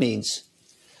 That means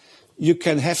you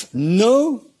can have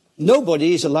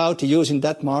nobody is allowed to use in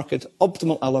that market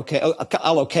optimal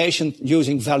allocation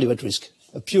using value at risk,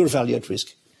 a pure value at risk.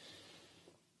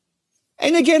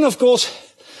 And again, of course,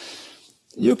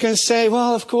 you can say,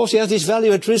 well, of course, yes, this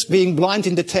value at risk being blind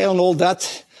in the tail and all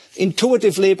that,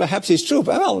 intuitively perhaps is true.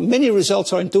 But, well, many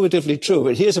results are intuitively true.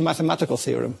 But here's a mathematical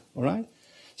theorem, all right?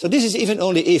 So this is even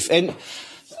only if. And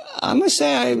I must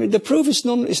say, the proof is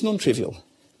non-trivial.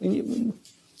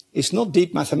 It's not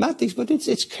deep mathematics, but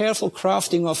it's careful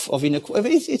crafting of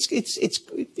inequality.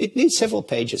 It needs several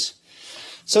pages.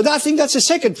 So I think that's the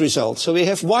second result. So we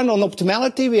have one on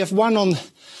optimality, we have one on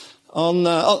common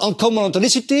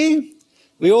monotonicity.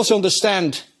 We also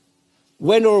understand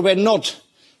when or when not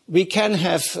we can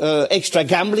have extra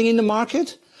gambling in the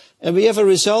market. And we have a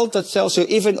result that tells you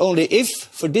even only if,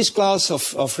 for this class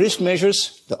of risk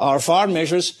measures, the RVAR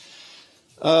measures,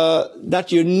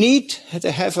 that you need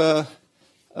to have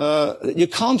you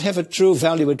can't have a true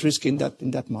value at risk in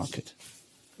that market.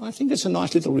 I think that's a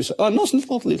nice little result. Oh, not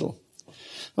little.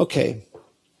 Okay.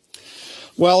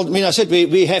 Well, I mean, I said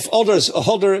we have others.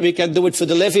 We can do it for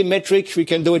the Levy metric. We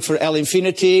can do it for L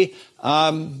infinity.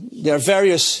 There are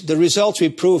various. The results we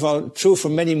prove are true for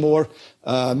many more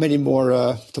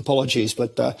topologies,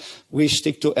 but we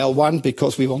stick to L1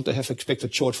 because we want to have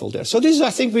expected shortfall there. So this is,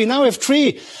 I think, we now have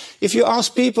three. If you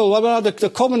ask people what are the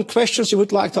common questions you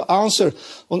would like to answer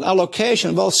on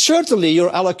allocation, well, certainly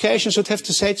your allocation should have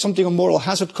to say something on moral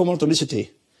hazard, common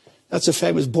monotonicity. That's a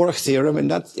famous Borg theorem, and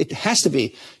that it has to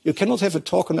be. You cannot have a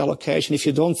talk on allocation if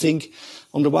you don't think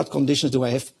under what conditions do I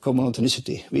have common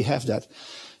monotonicity. We have that.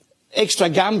 Extra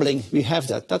gambling, we have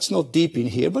that. That's not deep in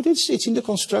here, but it's in the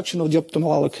construction of the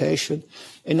optimal allocation.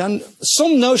 And then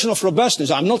some notion of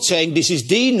robustness. I'm not saying this is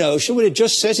the notion, but it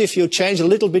just says if you change a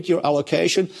little bit your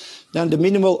allocation, then the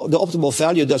optimal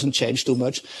value doesn't change too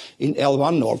much in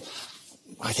L1 norm.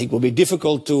 I think it will be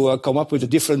difficult to come up with a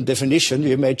different definition.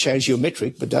 We may change your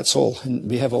metric, but that's all. And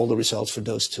we have all the results for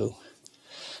those two.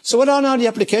 So what are now the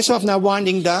applications? I'm now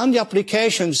winding down the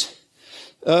applications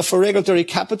for regulatory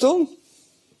capital.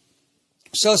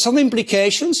 So some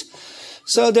implications.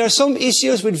 So there are some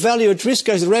issues with value at risk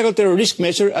as a regulatory risk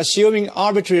measure, assuming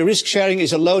arbitrary risk sharing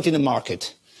is allowed in the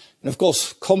market. And of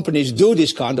course, companies do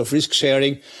this kind of risk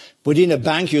sharing. Within a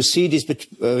bank, you see this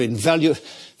in value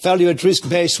at risk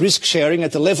based risk sharing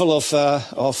at the level of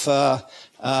the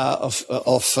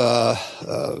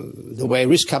way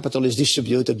risk capital is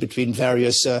distributed between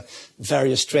various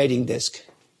trading desks.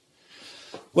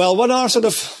 Well, what are sort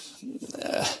of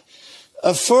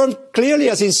a firm clearly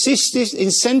has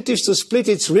incentives to split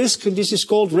its risk, and this is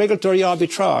called regulatory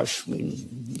arbitrage. I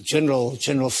mean,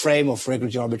 general frame of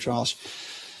regulatory arbitrage.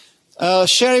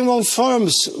 Sharing among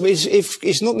firms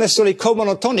is not necessarily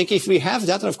co-monotonic. If we have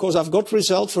that, and of course I've got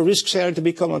result for risk sharing to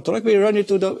be co-monotonic, we run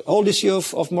into the whole issue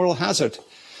of moral hazard.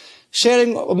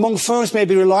 Sharing among firms may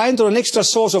be reliant on an extra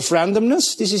source of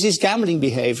randomness. This is his gambling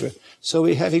behavior. So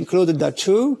we have included that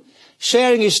too.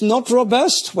 Sharing is not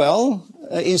robust. Well,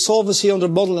 insolvency under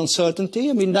model uncertainty.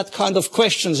 I mean, that kind of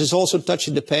questions is also touched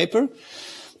in the paper.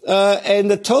 And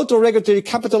the total regulatory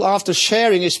capital after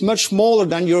sharing is much smaller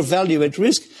than your value at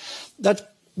risk.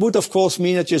 That would, of course,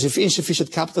 mean that you have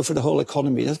insufficient capital for the whole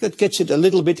economy. That gets it a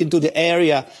little bit into the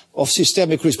area of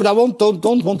systemic risk. But I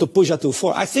don't want to push that too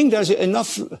far. I think there's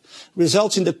enough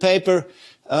results in the paper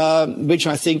which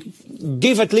I think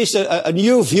give at least a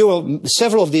new view of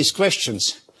several of these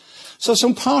questions. So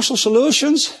some partial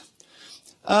solutions.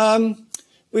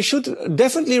 We should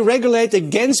definitely regulate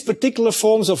against particular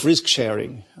forms of risk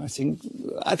sharing. I think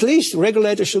at least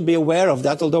regulators should be aware of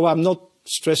that, although I'm not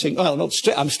stressing, well,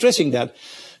 I'm stressing that,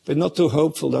 but not too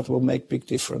hopeful that will make big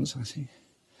difference, I think.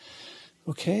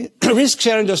 Okay. Risk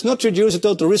sharing does not reduce the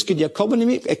total risk in the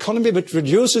economy, but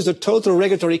reduces the total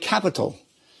regulatory capital.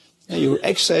 Your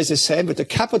X is the same, but the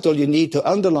capital you need to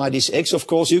underlie this X, of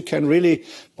course, you can really,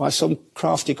 by some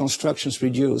crafty constructions,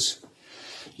 reduce.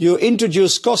 You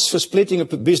introduce costs for splitting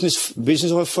up a business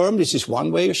of a firm. This is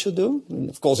one way you should do. And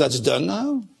of course, that's done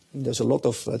now. There's a lot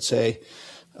of, let's say,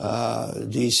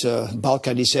 these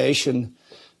balkanization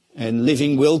and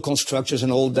living will constructions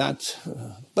and all that.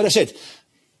 But I said,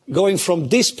 going from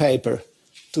this paper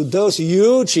to those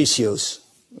huge issues,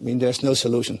 I mean, there's no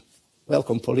solution.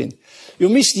 Welcome, Pauline. You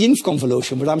missed the inf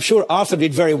convolution, but I'm sure Arthur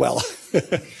did very well.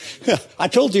 I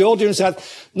told the audience that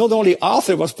not only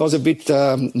Arthur was a bit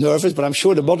nervous, but I'm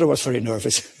sure the mother was very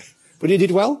nervous. But he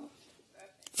did well?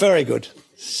 Very good.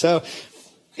 So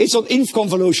it's on inf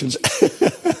convolutions.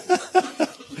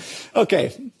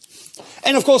 Okay.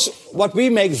 And of course, what we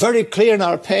make very clear in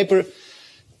our paper,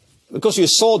 because you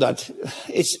saw that,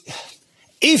 it's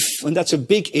if, and that's a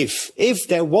big if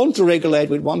they want to regulate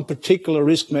with one particular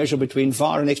risk measure between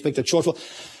VaR and expected shortfall,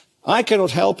 I cannot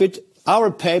help it.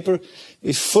 Our paper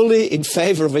is fully in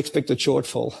favor of expected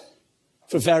shortfall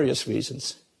for various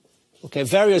reasons. Okay,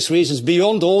 various reasons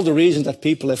beyond all the reasons that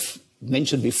people have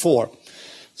mentioned before.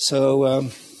 So,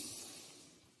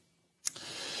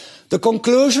 the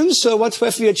conclusions, so what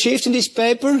have we achieved in this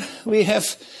paper? We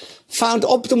have found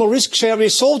optimal risk share. We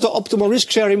solved the optimal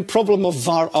risk sharing problem of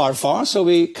VaR-R-VaR. So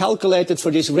we calculated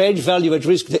for this range value at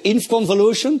risk the inf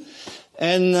convolution,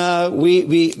 and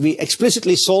we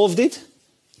explicitly solved it.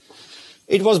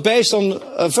 It was based on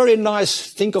a very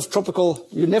nice, think of tropical,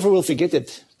 you never will forget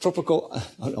it, tropical,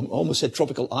 I almost said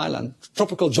tropical island,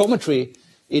 tropical geometry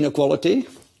inequality,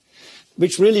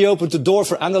 which really opened the door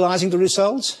for analyzing the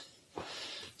results.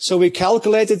 So we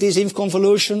calculated these inf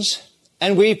convolutions,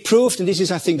 and we proved, and this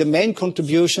is, I think, the main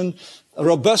contribution, a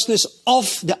robustness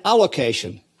of the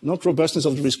allocation, not robustness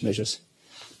of the risk measures.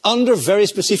 Under very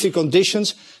specific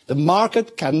conditions, the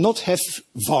market cannot have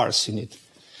VaRs in it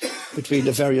between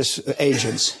the various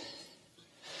agents.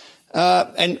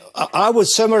 And I would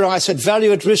summarize that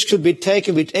value at risk should be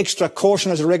taken with extra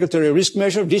caution as a regulatory risk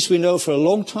measure. This we know for a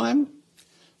long time.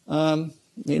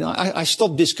 You know, I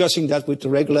stopped discussing that with the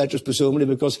regulators, presumably,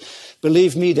 because,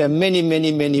 believe me, there are many,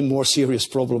 many, many more serious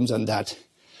problems than that.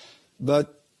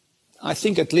 But I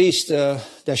think at least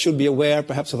they should be aware,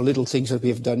 perhaps, of little things that we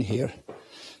have done here.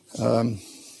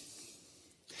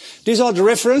 These are the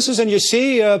references, and you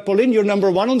see, Pauline, you're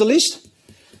number one on the list.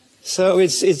 So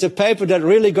it's a paper that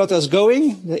really got us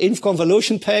going, the inf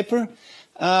convolution paper.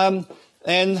 And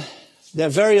there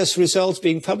are various results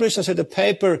being published. I said the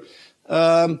paper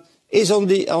is on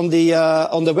the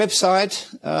website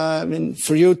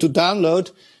for you to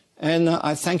download, and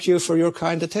I thank you for your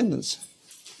kind attendance.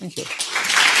 Thank you.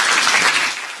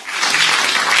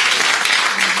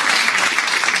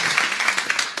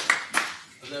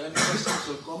 Are there any questions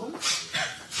or comments?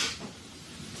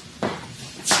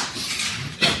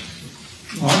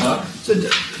 So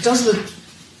does the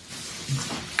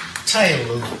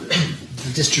tail of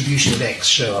the distribution of X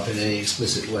show up in any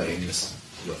explicit way in this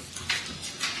work?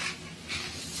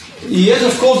 Yes,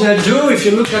 of course I do. If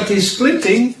you look at the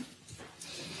splitting,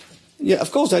 yeah,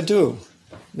 of course I do.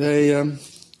 They,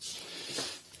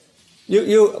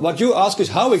 what you ask is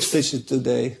how explicit do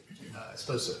they? I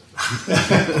suppose so.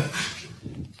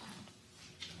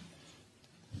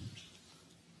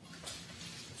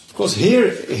 Of course,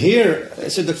 here,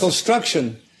 so the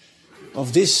construction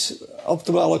of this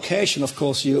optimal allocation, of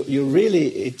course, you really,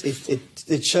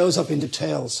 it shows up in the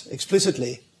tails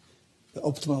explicitly. The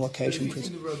optimal allocation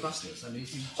principle. In the robustness, I mean,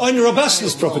 in the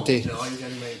robustness property. Wrong, are you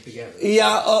going to make it together?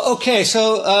 Yeah, okay,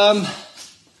 so,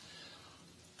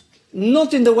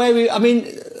 not in the way we, I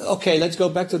mean, okay, let's go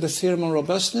back to the theorem on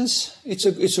robustness. It's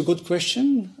a good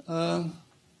question.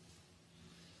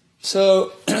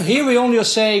 So, here we only are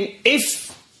saying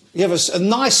if you have a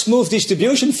nice smooth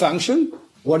distribution function,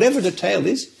 whatever the tail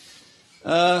is,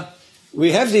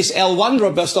 we have this L1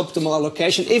 robust optimal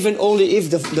allocation, even only if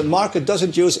the market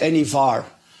doesn't use any VaR.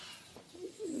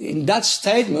 In that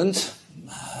statement,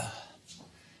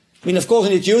 I mean, of course,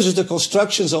 it uses the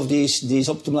constructions of these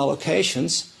optimal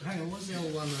allocations. Hang on, what's the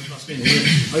L1 robust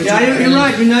mean? Yeah, you're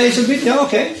right. You know, it's a bit, yeah,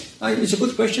 okay. It's a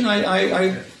good question.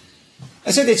 I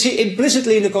said it's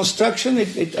implicitly in the construction.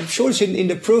 I'm sure it's in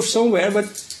the proof somewhere, but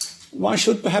one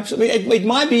should perhaps, I mean, it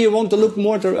might be you want to look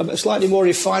more to a slightly more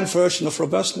refined version of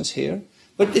robustness here,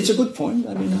 but it's a good point.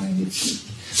 I mean,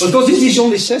 because this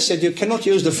only says that you cannot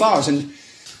use the vars, and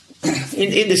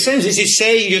in the sense this is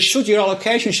saying your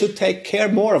allocation should take care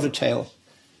more of the tail.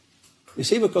 You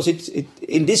see, because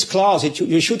in this class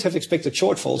you should have expected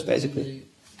shortfalls basically.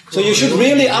 So you should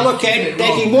really allocate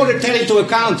taking more the tail into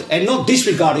account and not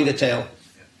disregarding the tail.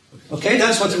 Okay,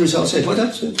 that's what the result said. What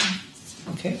that's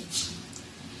okay.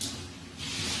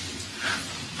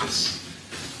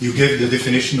 You gave the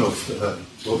definition of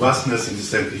robustness in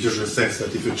the usual sense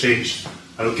that if you change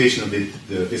allocation a bit,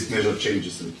 the risk measure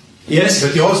changes a bit. Yes.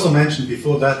 But you also mentioned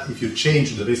before that if you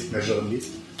change the risk measure a bit,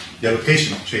 the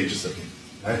allocation changes again.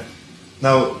 Right?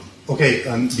 Now, okay,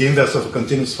 and the inverse of a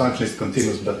continuous function is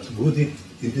continuous, but would it,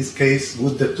 in this case,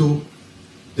 would the two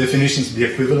definitions be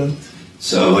equivalent?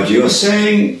 So what you're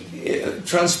saying,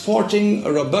 transporting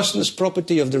a robustness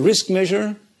property of the risk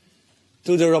measure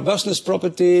to the robustness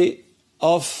property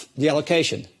of the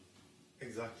allocation.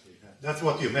 Exactly. That's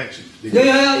what you mentioned.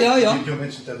 Yeah. You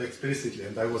mentioned that explicitly,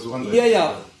 and I was wondering.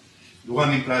 Yeah. The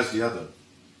one implies the other.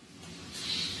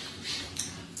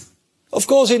 Of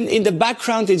course, in the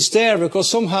background it's there because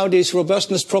somehow these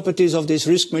robustness properties of these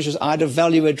risk measures either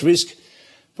value at risk.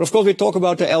 But of course, we talk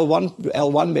about the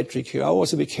L1 metric here. I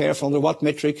always be careful on the what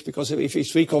metric because if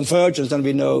it's free convergence, then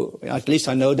we know, at least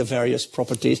I know the various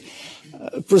properties.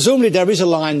 Presumably there is a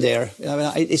line there. I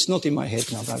mean, it's not in my head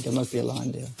now, but there must be a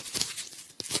line there.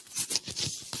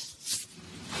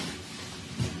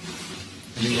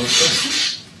 Any more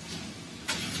questions?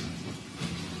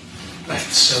 Right,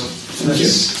 so Thank you.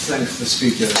 let's thank the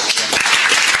speakers.